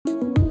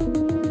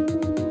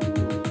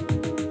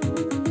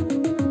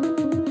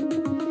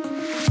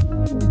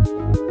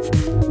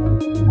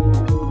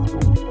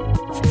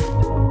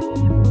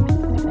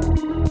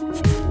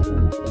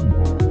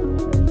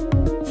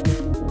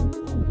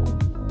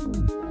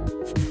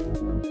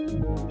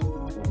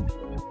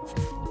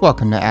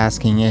Welcome to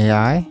Asking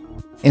AI.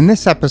 In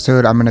this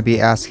episode, I'm going to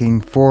be asking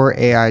 4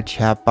 AI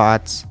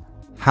chatbots,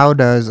 how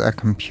does a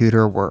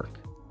computer work?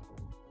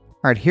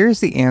 Alright, here's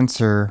the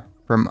answer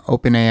from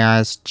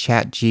OpenAI's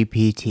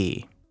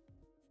ChatGPT.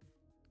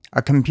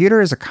 A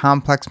computer is a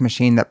complex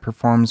machine that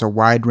performs a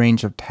wide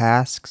range of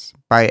tasks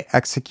by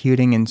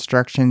executing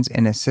instructions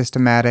in a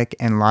systematic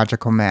and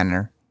logical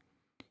manner.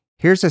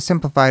 Here's a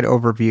simplified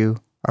overview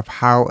of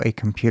how a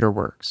computer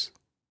works.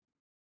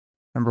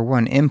 Number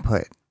 1,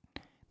 input.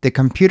 The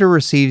computer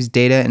receives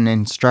data and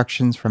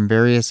instructions from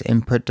various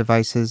input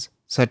devices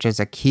such as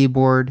a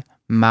keyboard,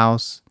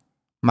 mouse,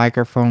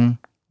 microphone,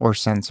 or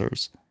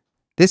sensors.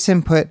 This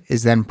input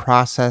is then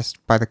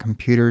processed by the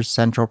computer's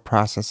central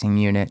processing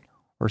unit,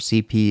 or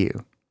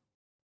CPU.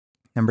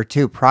 Number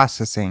 2,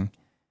 processing.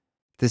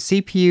 The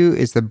CPU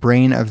is the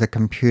brain of the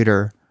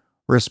computer,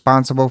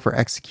 responsible for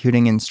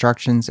executing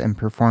instructions and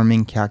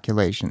performing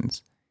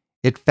calculations.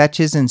 It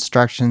fetches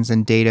instructions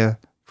and data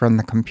from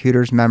the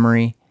computer's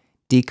memory,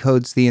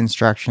 decodes the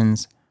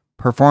instructions,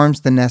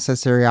 performs the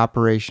necessary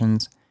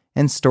operations,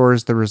 and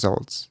stores the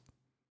results.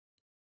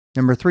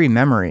 Number 3,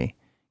 memory.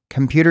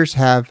 Computers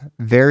have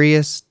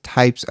various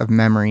types of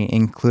memory,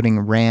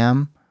 including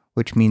RAM,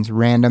 which means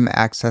random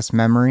access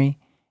memory,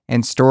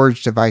 and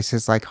storage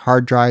devices like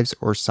hard drives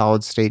or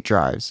solid-state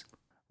drives.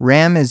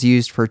 RAM is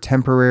used for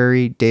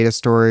temporary data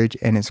storage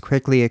and is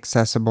quickly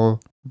accessible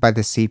by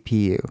the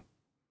CPU.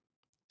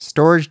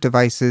 Storage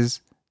devices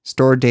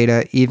store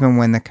data even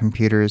when the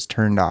computer is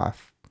turned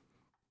off.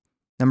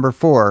 Number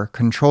 4,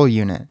 control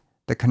unit.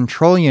 The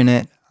control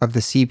unit of the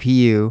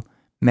CPU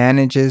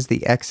manages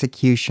the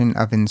execution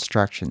of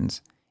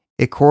instructions.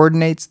 It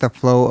coordinates the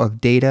flow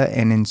of data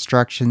and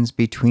instructions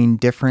between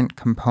different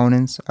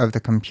components of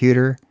the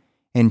computer,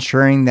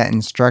 ensuring that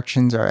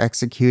instructions are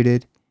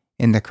executed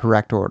in the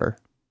correct order.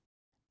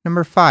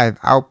 Number 5,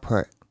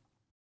 output.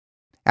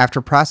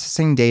 After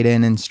processing data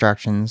and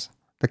instructions,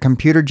 the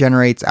computer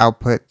generates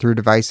output through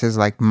devices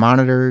like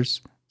monitors,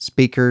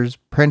 speakers,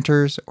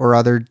 printers, or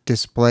other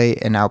display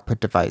and output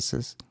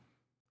devices.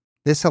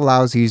 This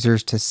allows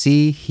users to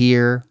see,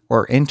 hear,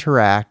 or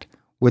interact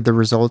with the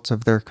results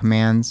of their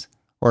commands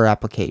or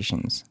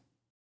applications.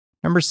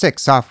 Number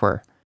 6,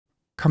 software.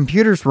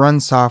 Computers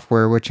run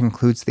software which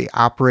includes the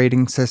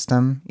operating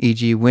system,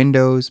 e.g.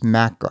 Windows,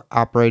 Mac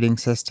operating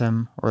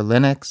system, or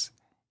Linux,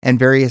 and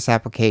various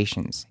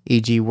applications,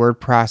 e.g. word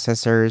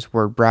processors,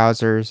 word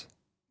browsers,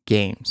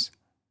 games.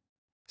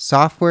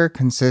 Software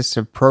consists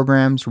of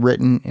programs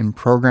written in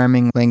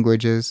programming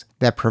languages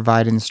that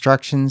provide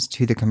instructions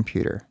to the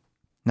computer.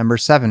 Number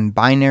 7,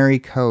 binary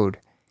code.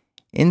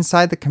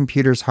 Inside the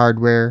computer's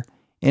hardware,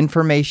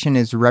 information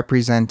is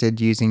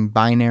represented using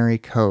binary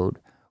code,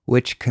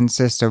 which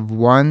consists of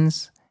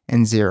ones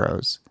and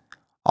zeros.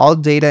 All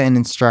data and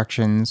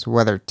instructions,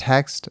 whether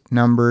text,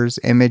 numbers,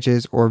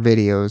 images, or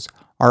videos,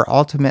 are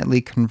ultimately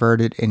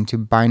converted into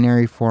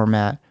binary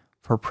format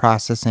for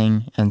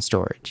processing and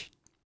storage.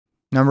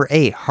 Number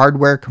 8,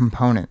 hardware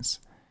components.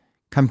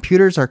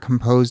 Computers are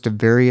composed of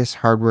various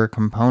hardware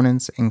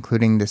components,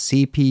 including the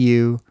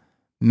CPU,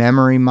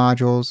 memory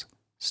modules,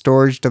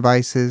 storage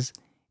devices,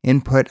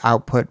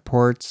 input-output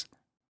ports,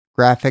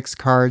 graphics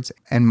cards,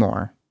 and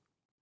more.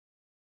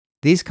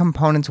 These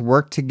components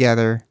work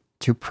together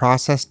to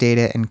process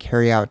data and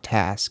carry out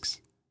tasks.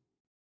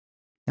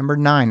 Number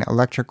 9,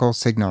 electrical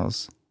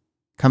signals.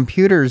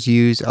 Computers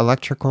use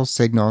electrical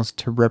signals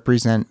to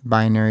represent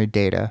binary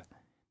data.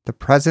 The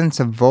presence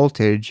of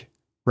voltage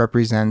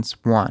represents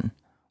 1,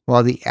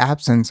 while the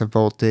absence of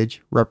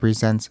voltage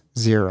represents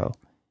 0.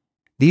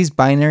 These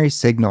binary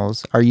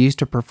signals are used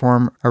to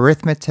perform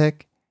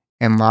arithmetic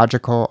and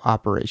logical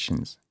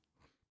operations.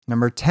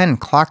 Number 10,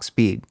 clock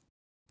speed.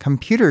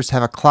 Computers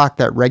have a clock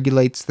that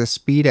regulates the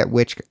speed at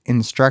which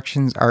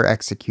instructions are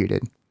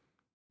executed.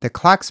 The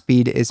clock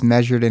speed is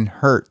measured in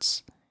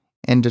hertz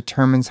and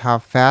determines how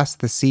fast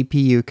the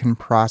CPU can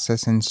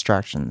process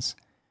instructions.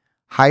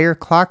 Higher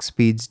clock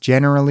speeds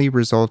generally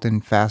result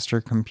in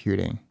faster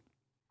computing.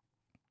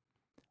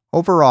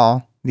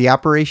 Overall, the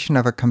operation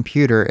of a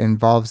computer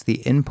involves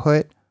the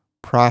input,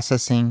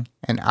 processing,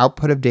 and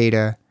output of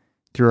data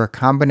through a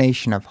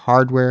combination of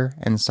hardware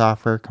and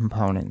software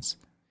components.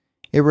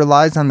 It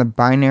relies on the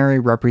binary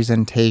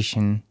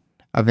representation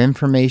of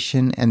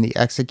information and the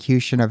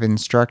execution of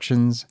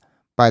instructions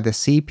by the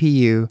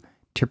CPU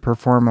to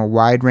perform a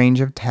wide range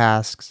of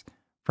tasks,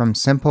 from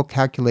simple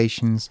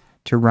calculations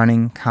to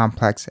running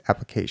complex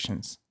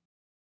applications.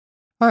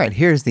 Alright,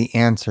 here's the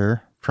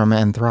answer from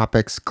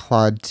Anthropic's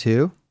Claude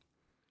 2.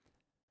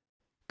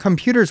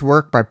 Computers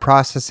work by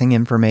processing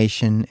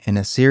information in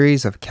a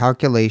series of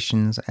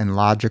calculations and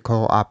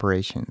logical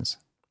operations.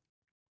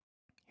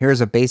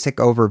 Here's a basic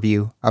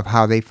overview of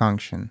how they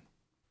function.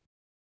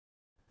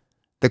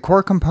 The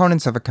core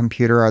components of a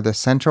computer are the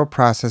central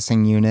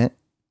processing unit,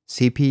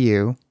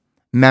 CPU,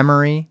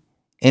 memory,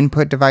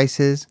 input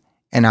devices,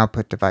 and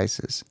output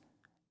devices.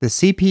 The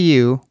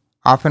CPU,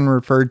 often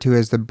referred to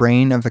as the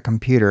brain of the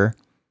computer,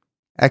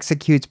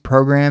 executes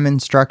program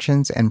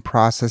instructions and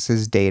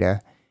processes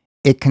data.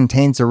 It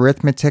contains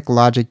arithmetic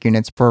logic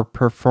units for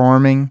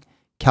performing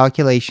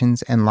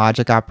calculations and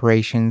logic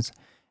operations,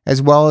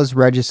 as well as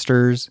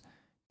registers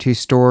to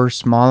store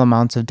small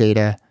amounts of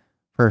data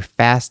for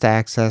fast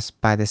access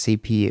by the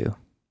CPU.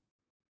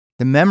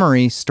 The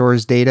memory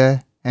stores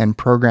data and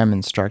program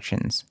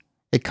instructions.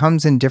 It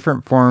comes in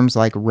different forms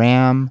like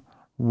RAM,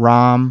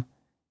 ROM,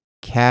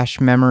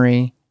 cache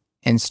memory,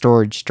 and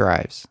storage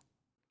drives.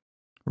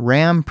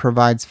 RAM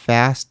provides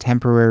fast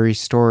temporary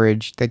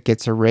storage that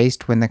gets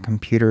erased when the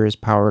computer is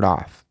powered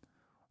off.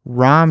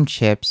 ROM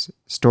chips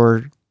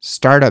store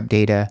startup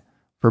data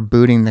for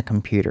booting the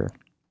computer.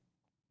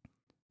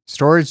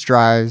 Storage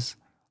drives,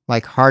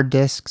 like hard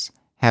disks,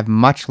 have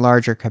much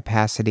larger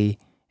capacity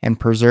and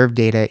preserve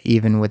data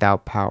even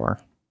without power.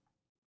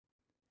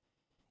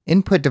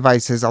 Input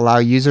devices allow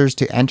users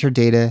to enter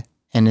data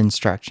and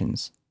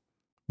instructions.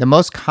 The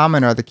most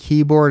common are the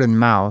keyboard and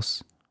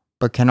mouse,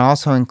 but can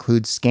also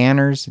include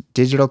scanners,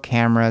 digital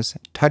cameras,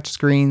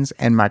 touchscreens,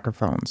 and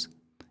microphones.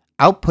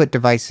 Output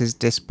devices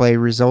display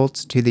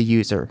results to the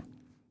user.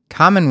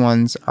 Common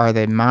ones are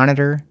the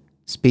monitor,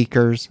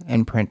 speakers,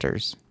 and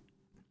printers.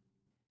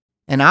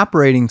 An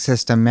operating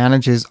system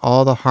manages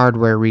all the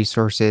hardware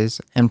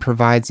resources and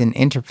provides an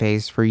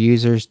interface for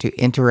users to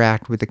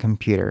interact with the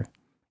computer.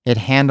 It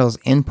handles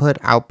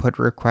input-output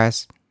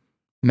requests,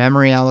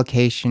 memory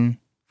allocation,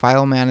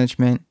 file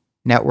management,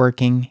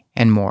 networking,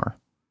 and more.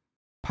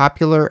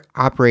 Popular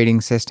operating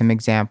system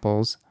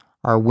examples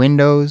are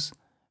Windows,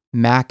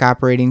 Mac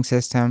operating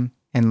system,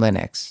 and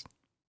Linux.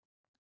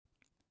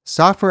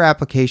 Software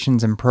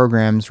applications and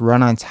programs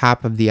run on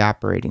top of the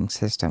operating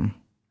system.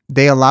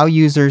 They allow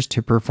users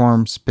to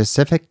perform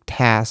specific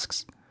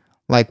tasks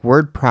like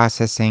word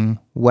processing,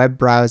 web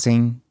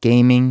browsing,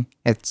 gaming,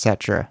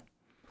 etc.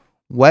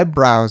 Web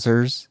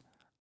browsers,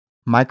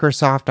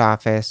 Microsoft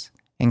Office,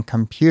 and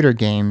computer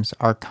games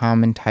are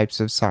common types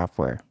of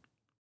software.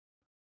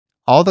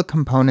 All the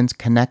components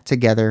connect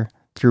together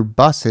through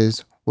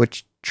buses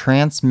which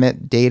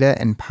transmit data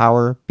and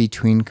power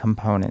between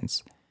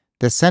components.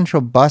 The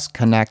central bus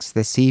connects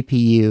the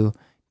CPU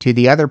to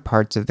the other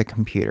parts of the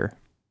computer.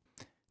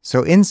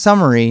 So in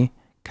summary,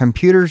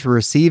 computers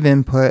receive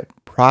input,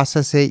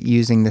 process it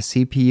using the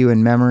CPU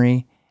and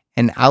memory,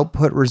 and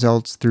output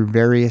results through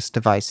various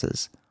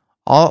devices,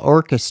 all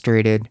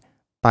orchestrated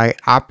by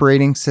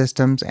operating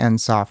systems and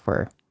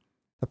software.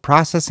 The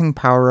processing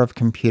power of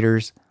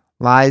computers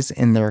lies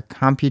in their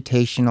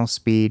computational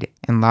speed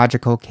and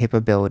logical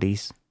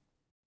capabilities.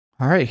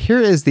 All right, here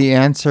is the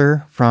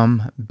answer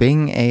from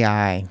Bing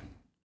AI.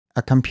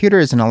 A computer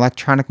is an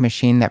electronic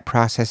machine that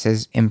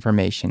processes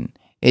information.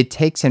 It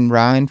takes in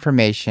raw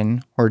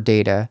information, or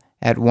data,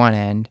 at one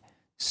end,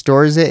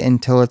 stores it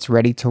until it's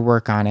ready to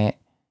work on it,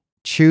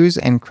 chews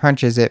and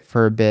crunches it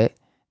for a bit,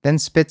 then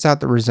spits out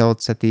the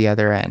results at the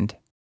other end.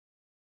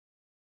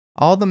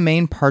 All the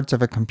main parts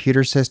of a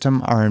computer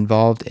system are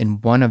involved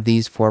in one of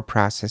these four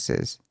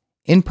processes.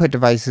 Input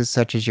devices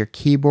such as your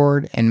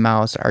keyboard and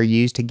mouse are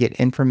used to get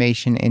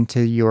information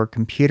into your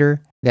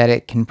computer that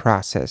it can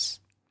process.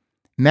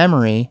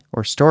 Memory,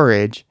 or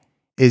storage,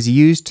 is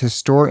used to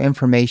store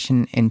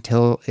information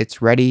until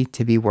it's ready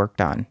to be worked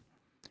on.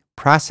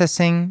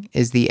 Processing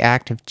is the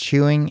act of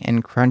chewing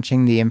and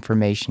crunching the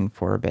information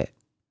for a bit.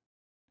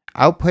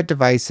 Output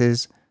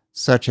devices,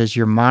 such as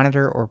your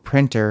monitor or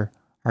printer,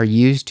 are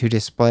used to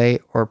display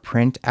or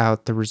print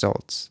out the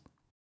results.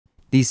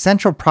 The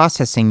central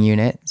processing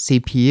unit,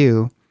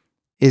 CPU,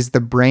 is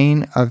the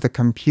brain of the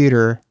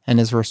computer and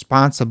is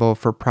responsible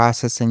for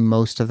processing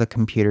most of the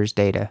computer's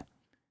data.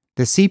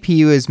 The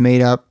CPU is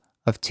made up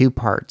of two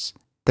parts,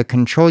 the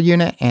control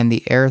unit and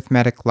the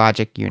arithmetic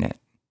logic unit,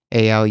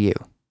 ALU.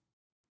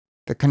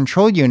 The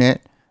control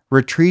unit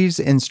retrieves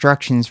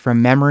instructions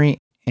from memory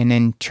and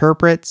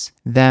interprets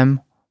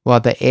them, while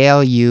the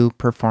ALU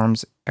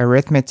performs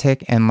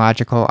arithmetic and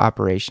logical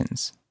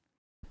operations.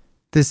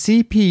 The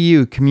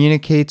CPU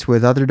communicates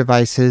with other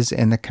devices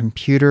in the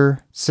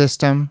computer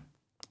system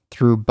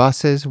through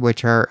buses,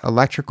 which are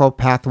electrical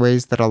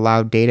pathways that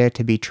allow data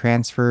to be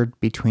transferred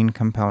between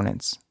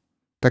components.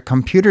 The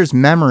computer's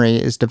memory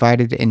is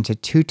divided into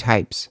two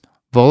types,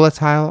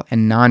 volatile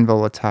and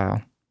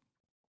non-volatile.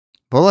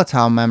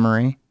 Volatile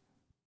memory,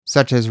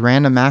 such as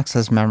random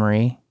access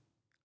memory,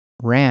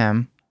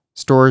 RAM,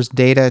 stores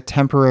data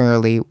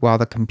temporarily while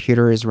the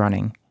computer is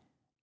running.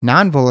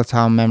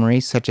 Non-volatile memory,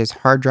 such as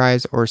hard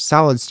drives or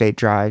solid-state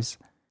drives,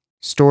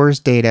 stores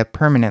data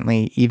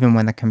permanently even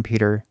when the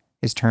computer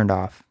is turned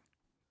off.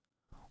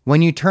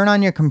 When you turn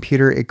on your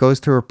computer, it goes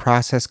through a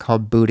process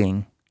called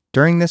booting.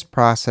 During this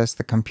process,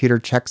 the computer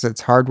checks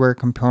its hardware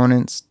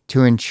components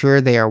to ensure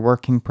they are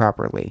working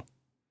properly.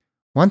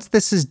 Once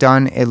this is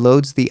done, it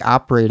loads the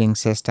operating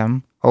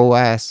system,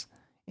 OS,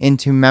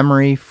 into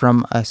memory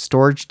from a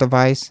storage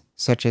device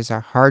such as a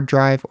hard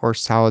drive or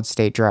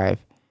solid-state drive.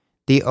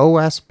 The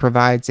OS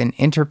provides an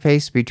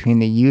interface between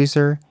the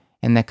user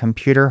and the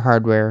computer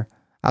hardware,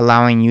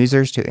 allowing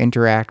users to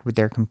interact with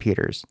their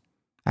computers.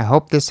 I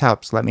hope this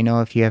helps. Let me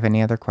know if you have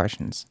any other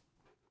questions.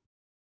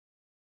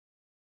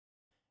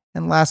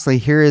 And lastly,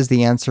 here is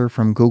the answer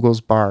from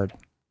Google's Bard.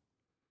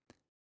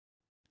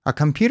 A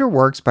computer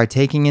works by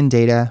taking in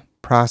data,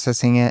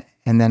 processing it,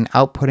 and then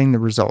outputting the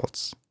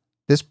results.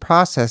 This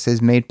process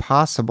is made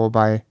possible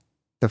by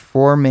the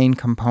four main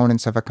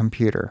components of a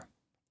computer: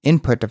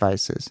 input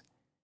devices.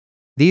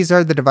 These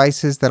are the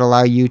devices that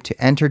allow you to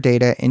enter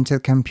data into the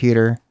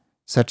computer,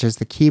 such as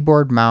the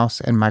keyboard, mouse,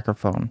 and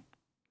microphone.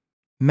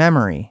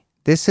 Memory.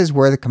 This is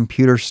where the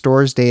computer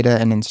stores data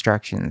and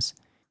instructions.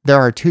 There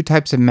are two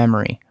types of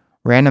memory: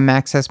 random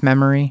access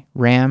memory,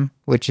 RAM,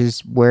 which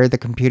is where the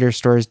computer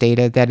stores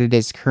data that it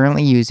is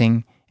currently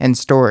using, and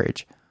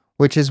storage,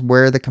 which is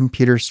where the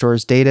computer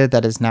stores data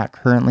that is not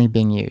currently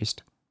being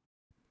used.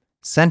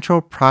 Central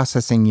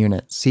Processing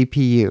Unit,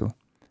 CPU.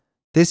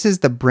 This is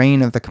the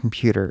brain of the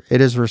computer.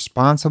 It is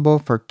responsible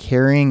for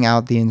carrying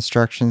out the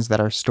instructions that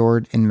are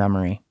stored in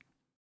memory.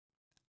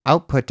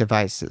 Output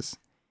devices.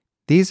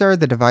 These are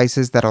the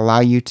devices that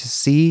allow you to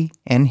see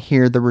and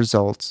hear the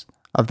results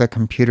of the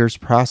computer's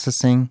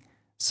processing,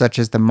 such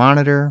as the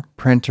monitor,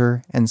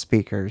 printer, and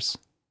speakers.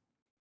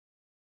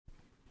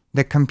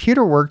 The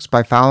computer works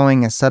by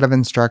following a set of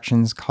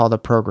instructions called a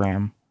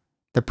program.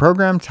 The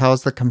program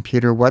tells the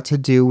computer what to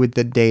do with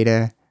the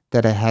data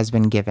that it has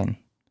been given.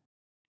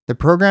 The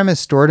program is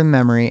stored in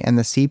memory, and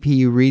the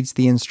CPU reads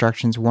the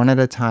instructions one at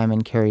a time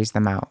and carries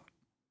them out.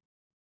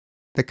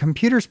 The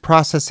computer's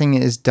processing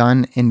is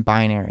done in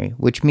binary,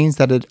 which means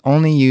that it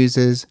only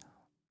uses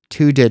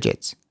two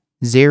digits,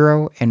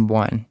 0 and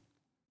 1.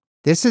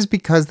 This is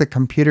because the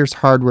computer's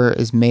hardware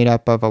is made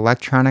up of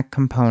electronic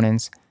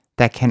components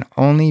that can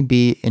only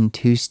be in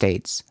two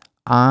states,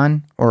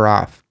 on or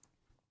off.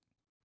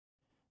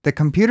 The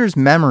computer's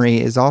memory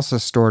is also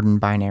stored in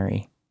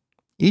binary.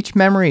 Each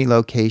memory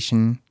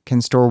location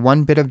can store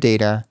one bit of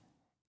data,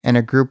 and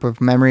a group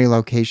of memory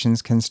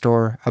locations can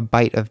store a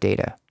byte of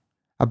data.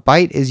 A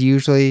byte is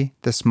usually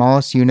the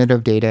smallest unit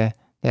of data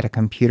that a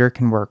computer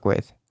can work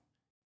with.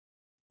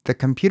 The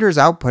computer's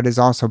output is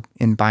also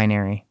in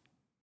binary.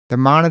 The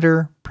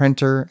monitor,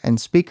 printer, and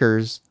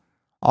speakers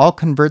all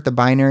convert the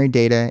binary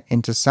data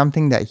into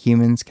something that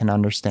humans can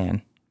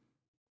understand.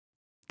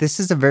 This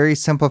is a very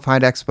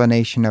simplified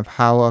explanation of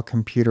how a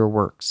computer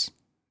works.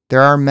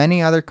 There are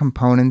many other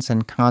components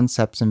and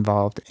concepts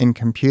involved in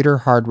computer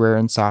hardware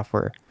and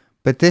software,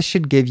 but this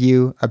should give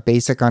you a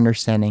basic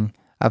understanding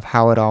of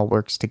how it all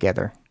works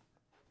together.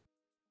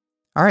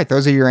 All right,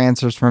 those are your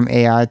answers from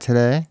AI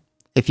today.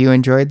 If you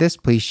enjoyed this,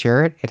 please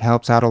share it. It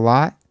helps out a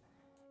lot.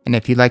 And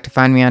if you'd like to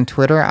find me on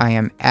Twitter, I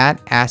am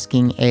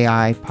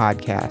 @AskingAI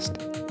Podcast.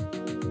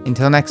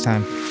 Until next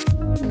time.